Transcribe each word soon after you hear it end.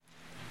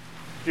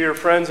Dear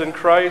friends in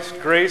Christ,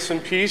 grace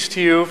and peace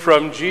to you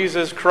from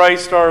Jesus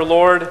Christ our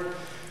Lord.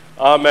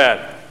 Amen.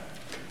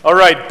 All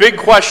right, big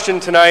question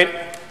tonight.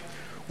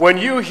 When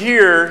you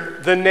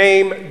hear the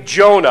name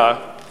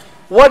Jonah,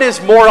 what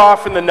is more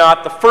often than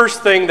not the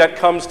first thing that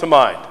comes to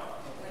mind?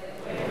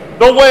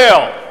 The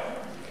whale.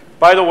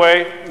 By the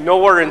way,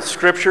 nowhere in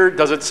Scripture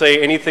does it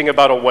say anything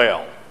about a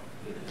whale.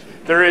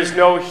 There is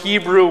no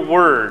Hebrew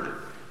word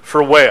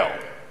for whale.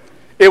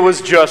 It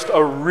was just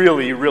a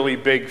really, really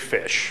big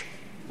fish.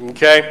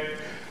 Okay?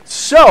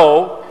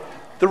 So,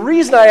 the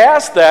reason I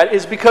ask that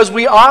is because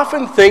we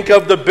often think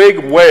of the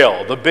big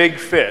whale, the big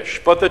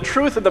fish. But the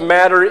truth of the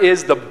matter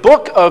is the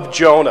book of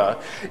Jonah,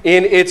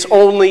 in its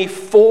only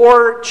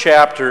 4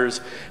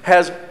 chapters,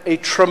 has a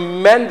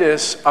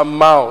tremendous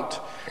amount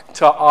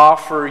to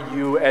offer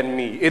you and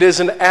me. It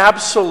is an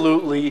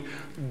absolutely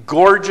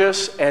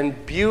gorgeous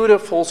and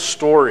beautiful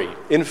story.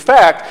 In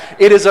fact,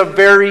 it is a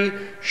very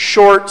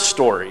short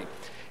story.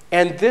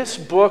 And this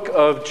book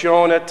of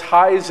Jonah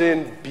ties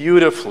in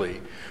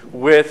beautifully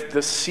with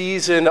the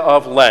season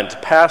of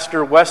Lent.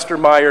 Pastor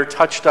Westermeyer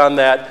touched on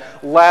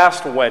that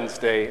last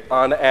Wednesday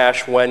on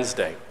Ash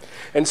Wednesday.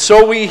 And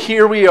so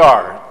here we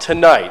are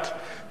tonight,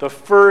 the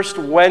first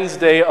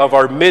Wednesday of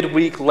our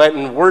midweek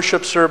Lenten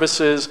worship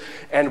services,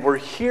 and we're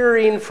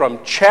hearing from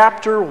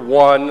chapter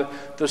 1,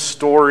 the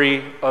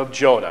story of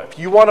Jonah. If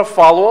you want to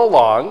follow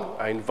along,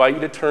 I invite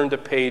you to turn to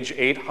page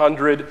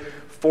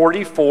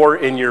 844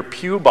 in your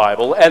pew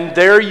Bible, and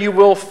there you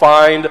will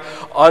find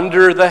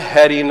under the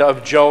heading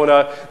of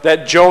Jonah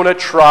that Jonah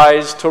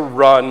tries to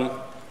run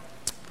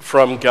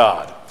from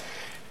God.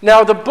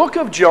 Now, the book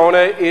of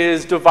Jonah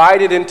is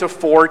divided into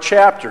 4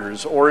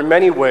 chapters, or in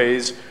many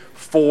ways,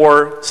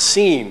 4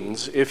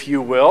 scenes, if you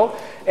will.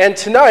 And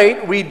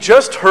tonight, we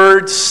just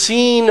heard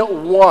scene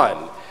 1.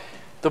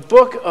 The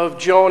book of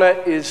Jonah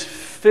is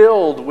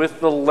filled with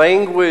the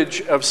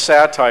language of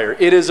satire.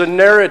 It is a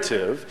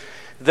narrative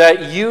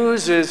that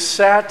uses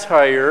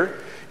satire,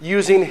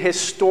 using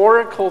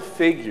historical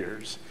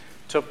figures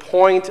to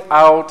point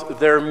out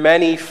their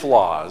many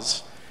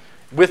flaws,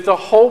 with the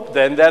hope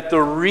then that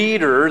the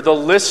reader, the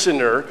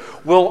listener,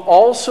 will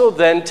also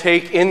then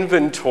take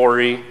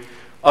inventory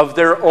of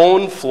their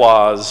own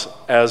flaws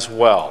as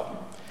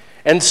well.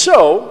 And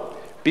so,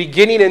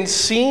 beginning in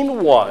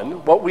scene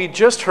 1, what we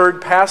just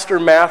heard Pastor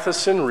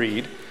Matheson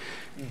read,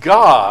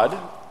 God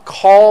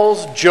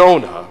calls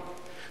Jonah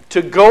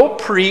to go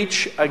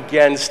preach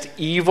against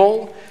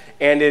evil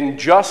and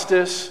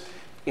injustice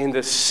in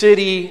the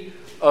city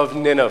of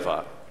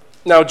Nineveh.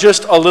 Now,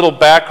 just a little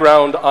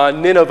background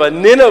on Nineveh.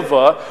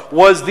 Nineveh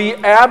was the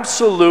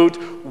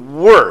absolute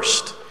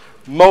worst,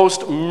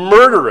 most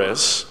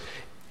murderous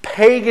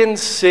pagan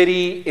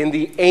city in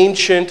the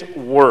ancient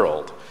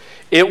world.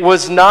 It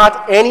was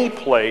not any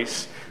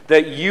place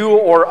that you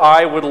or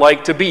I would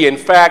like to be. In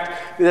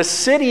fact, the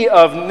city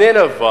of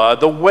Nineveh,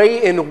 the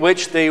way in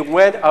which they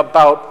went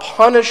about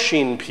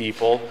punishing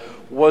people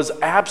was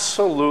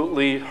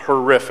absolutely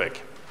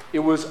horrific. It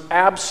was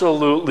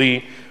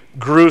absolutely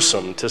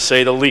gruesome, to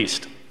say the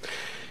least.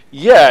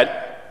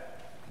 Yet,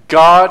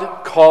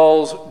 God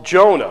calls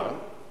Jonah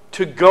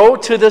to go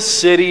to the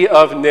city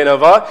of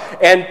Nineveh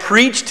and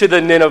preach to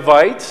the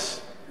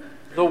Ninevites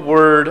the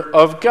word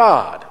of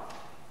God.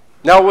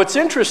 Now, what's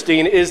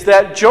interesting is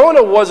that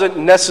Jonah wasn't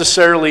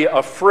necessarily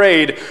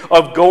afraid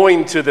of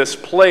going to this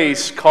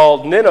place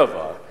called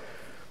Nineveh,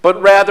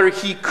 but rather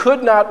he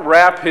could not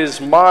wrap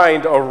his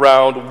mind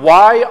around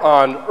why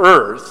on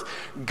earth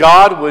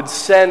God would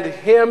send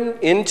him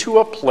into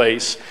a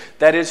place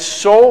that is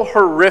so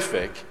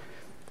horrific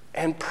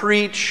and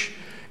preach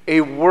a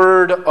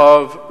word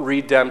of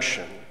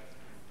redemption,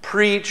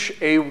 preach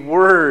a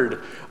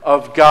word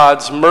of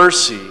God's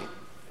mercy,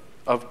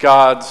 of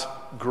God's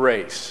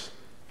grace.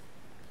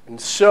 And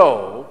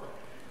so,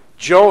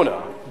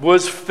 Jonah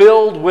was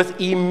filled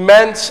with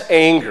immense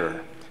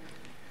anger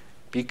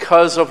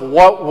because of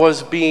what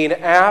was being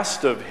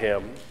asked of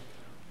him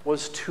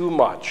was too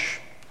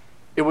much.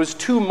 It was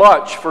too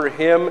much for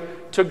him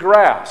to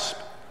grasp.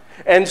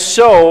 And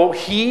so,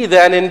 he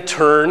then in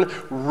turn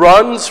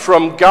runs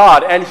from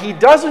God. And he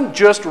doesn't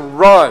just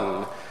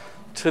run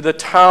to the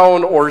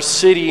town or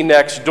city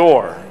next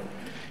door.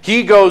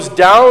 He goes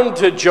down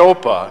to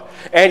Joppa,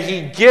 and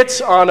he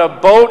gets on a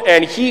boat,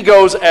 and he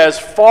goes as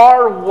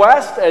far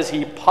west as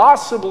he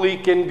possibly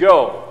can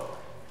go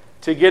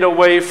to get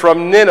away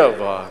from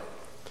Nineveh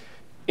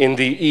in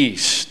the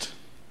east.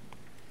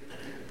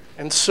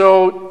 And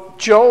so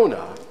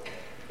Jonah,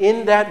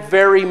 in that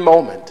very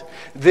moment,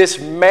 this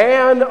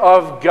man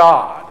of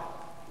God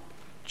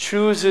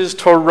chooses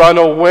to run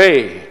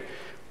away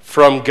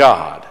from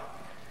God,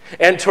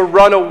 and to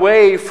run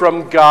away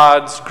from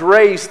God's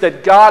grace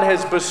that God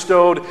has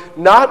bestowed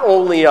not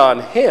only on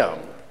him,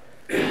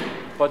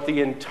 but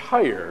the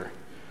entire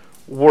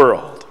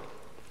world.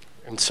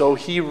 And so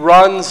he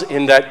runs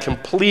in that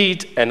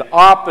complete and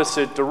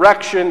opposite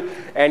direction,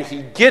 and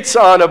he gets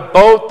on a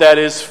boat that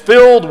is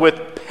filled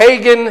with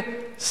pagan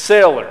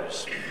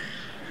sailors.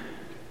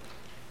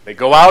 They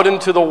go out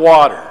into the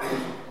water,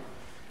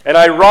 And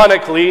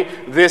ironically,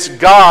 this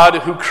God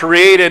who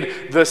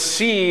created the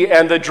sea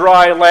and the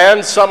dry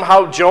land,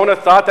 somehow Jonah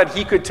thought that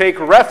he could take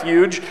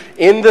refuge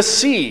in the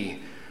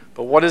sea.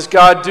 But what does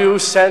God do?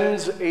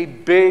 Sends a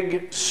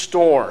big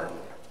storm.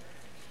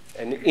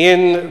 And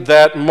in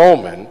that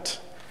moment,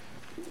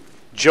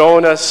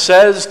 Jonah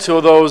says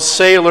to those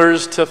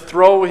sailors to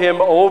throw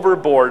him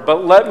overboard.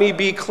 But let me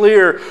be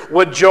clear,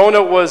 what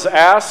Jonah was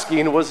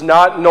asking was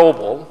not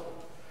noble,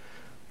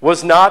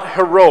 was not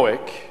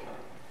heroic,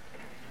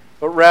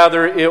 but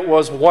rather it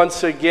was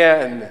once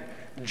again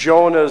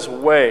Jonah's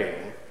way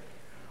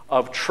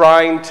of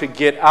trying to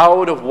get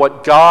out of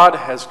what God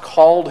has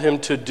called him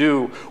to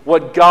do,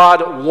 what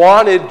God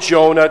wanted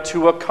Jonah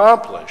to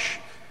accomplish.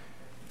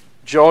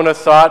 Jonah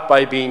thought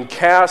by being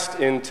cast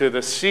into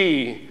the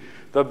sea,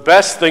 the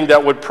best thing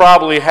that would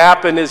probably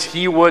happen is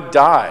he would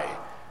die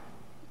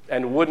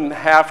and wouldn't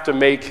have to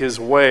make his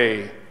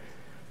way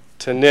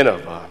to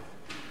Nineveh.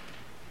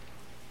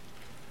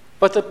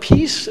 But the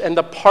piece and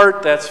the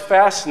part that's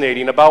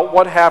fascinating about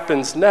what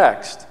happens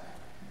next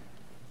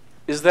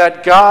is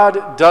that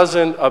God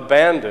doesn't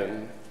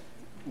abandon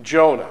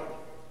Jonah.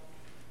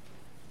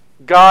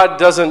 God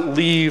doesn't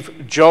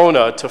leave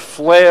Jonah to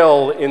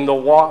flail in the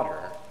water.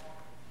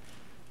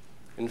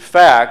 In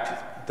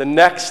fact, the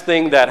next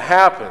thing that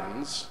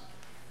happens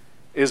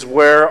is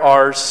where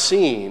our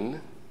scene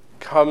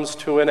comes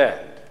to an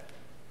end.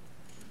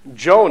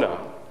 Jonah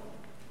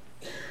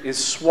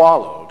is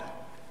swallowed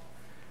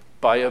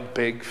by a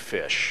big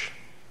fish.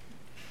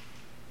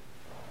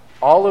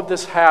 All of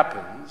this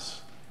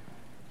happens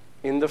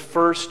in the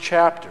first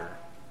chapter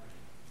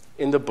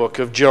in the book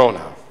of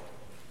Jonah.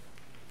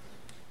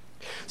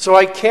 So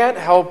I can't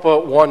help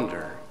but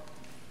wonder,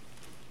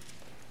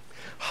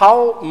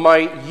 how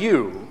might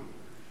you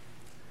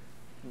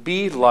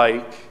be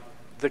like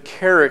the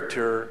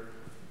character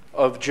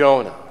of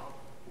Jonah?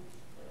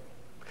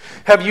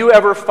 Have you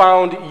ever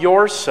found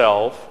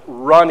yourself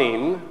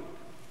running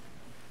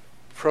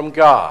from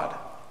God?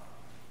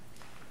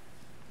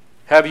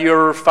 Have you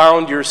ever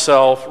found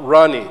yourself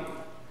running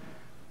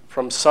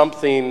from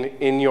something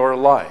in your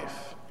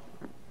life?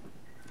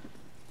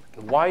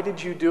 And why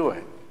did you do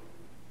it?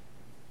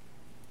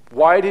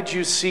 Why did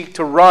you seek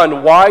to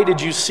run? Why did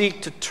you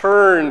seek to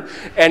turn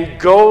and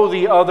go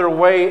the other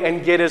way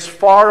and get as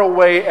far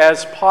away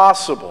as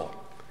possible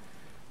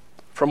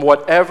from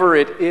whatever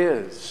it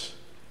is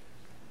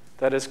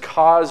that is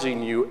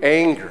causing you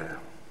anger?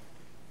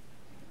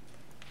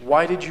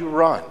 Why did you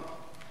run?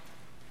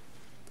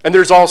 And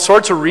there's all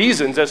sorts of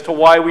reasons as to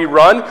why we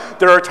run.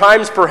 There are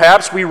times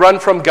perhaps we run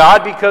from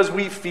God because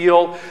we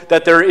feel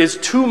that there is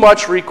too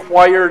much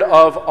required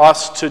of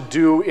us to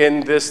do in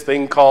this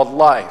thing called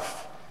life.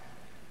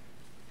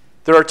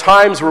 There are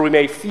times where we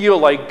may feel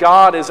like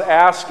God is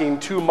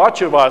asking too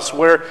much of us,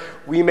 where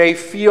we may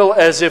feel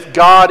as if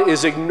God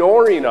is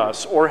ignoring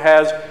us or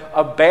has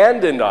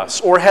abandoned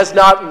us or has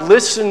not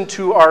listened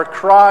to our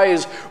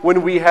cries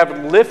when we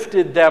have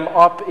lifted them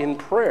up in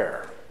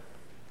prayer.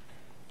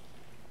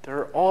 There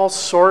are all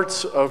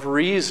sorts of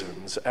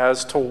reasons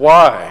as to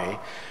why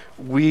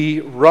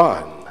we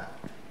run.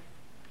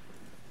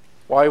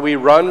 Why we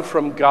run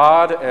from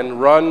God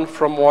and run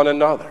from one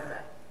another.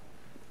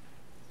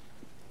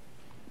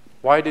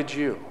 Why did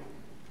you?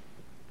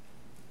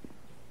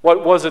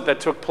 What was it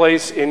that took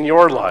place in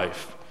your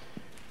life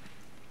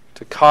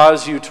to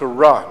cause you to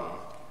run?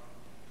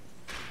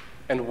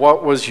 And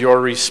what was your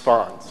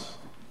response?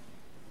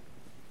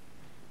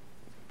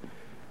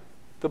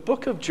 The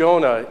book of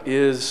Jonah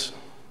is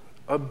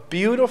a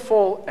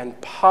beautiful and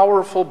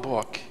powerful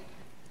book,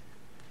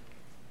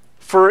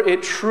 for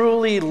it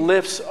truly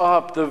lifts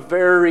up the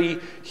very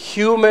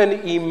human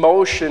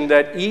emotion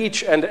that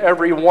each and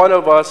every one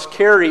of us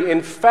carry.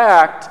 In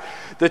fact,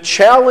 the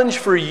challenge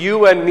for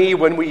you and me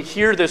when we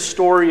hear this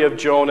story of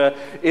Jonah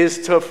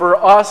is for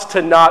us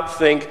to not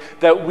think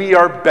that we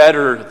are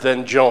better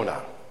than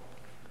Jonah,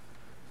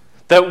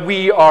 that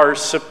we are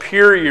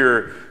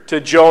superior to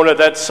Jonah,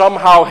 that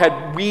somehow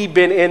had we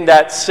been in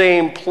that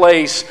same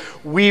place,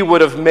 we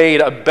would have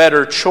made a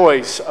better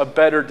choice, a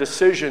better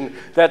decision,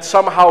 that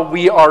somehow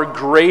we are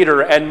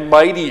greater and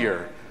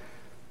mightier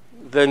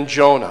than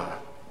Jonah.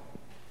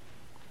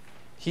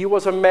 He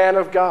was a man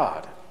of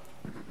God.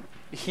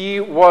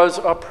 He was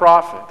a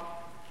prophet.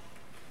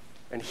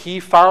 And he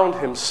found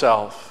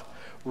himself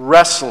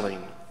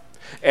wrestling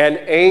and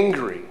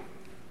angry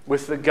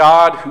with the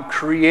God who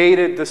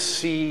created the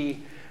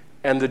sea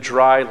and the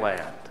dry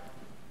land.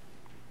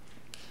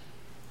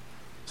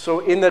 So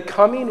in the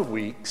coming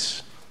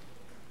weeks,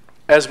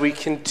 as we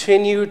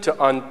continue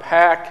to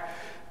unpack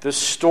the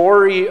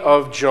story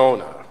of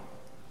Jonah,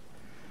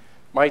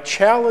 my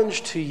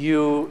challenge to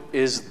you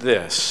is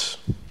this.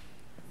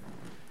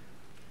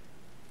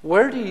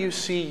 Where do you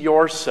see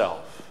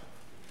yourself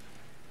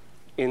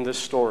in the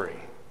story?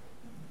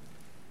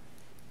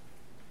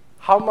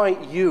 How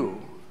might you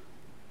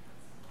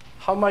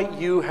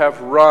have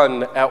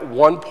run at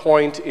one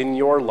point in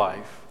your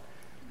life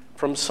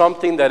from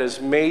something that has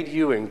made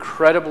you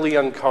incredibly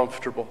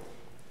uncomfortable?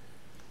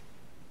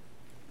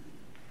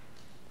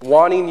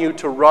 wanting you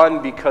to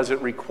run because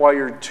it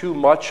required too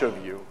much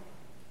of you.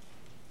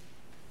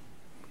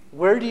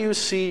 Where do you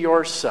see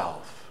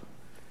yourself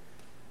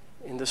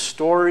in the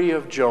story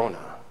of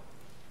Jonah?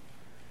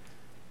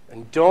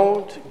 And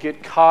don't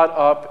get caught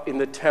up in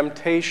the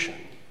temptation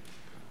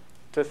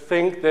to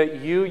think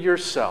that you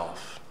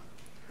yourself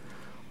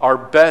are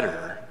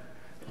better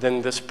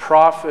than this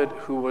prophet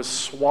who was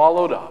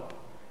swallowed up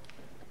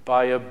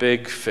by a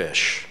big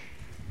fish.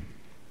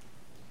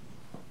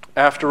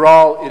 After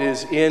all, it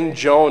is in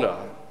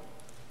Jonah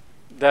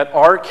that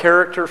our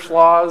character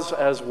flaws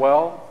as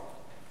well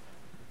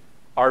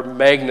are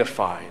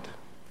magnified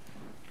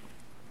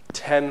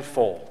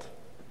tenfold.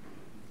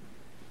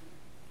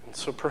 And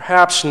so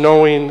perhaps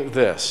knowing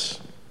this,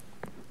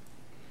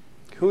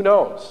 who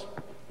knows?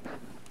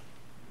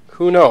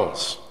 Who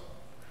knows?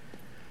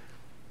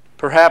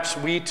 Perhaps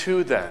we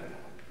too then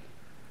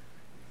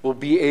will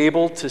be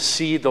able to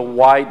see the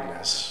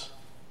wideness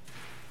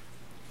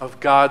of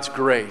God's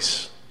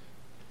grace,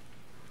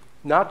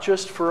 not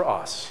just for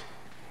us,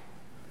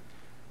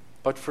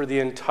 but for the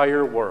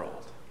entire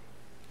world.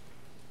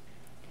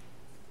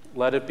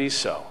 Let it be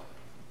so.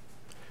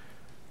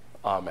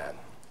 Amen.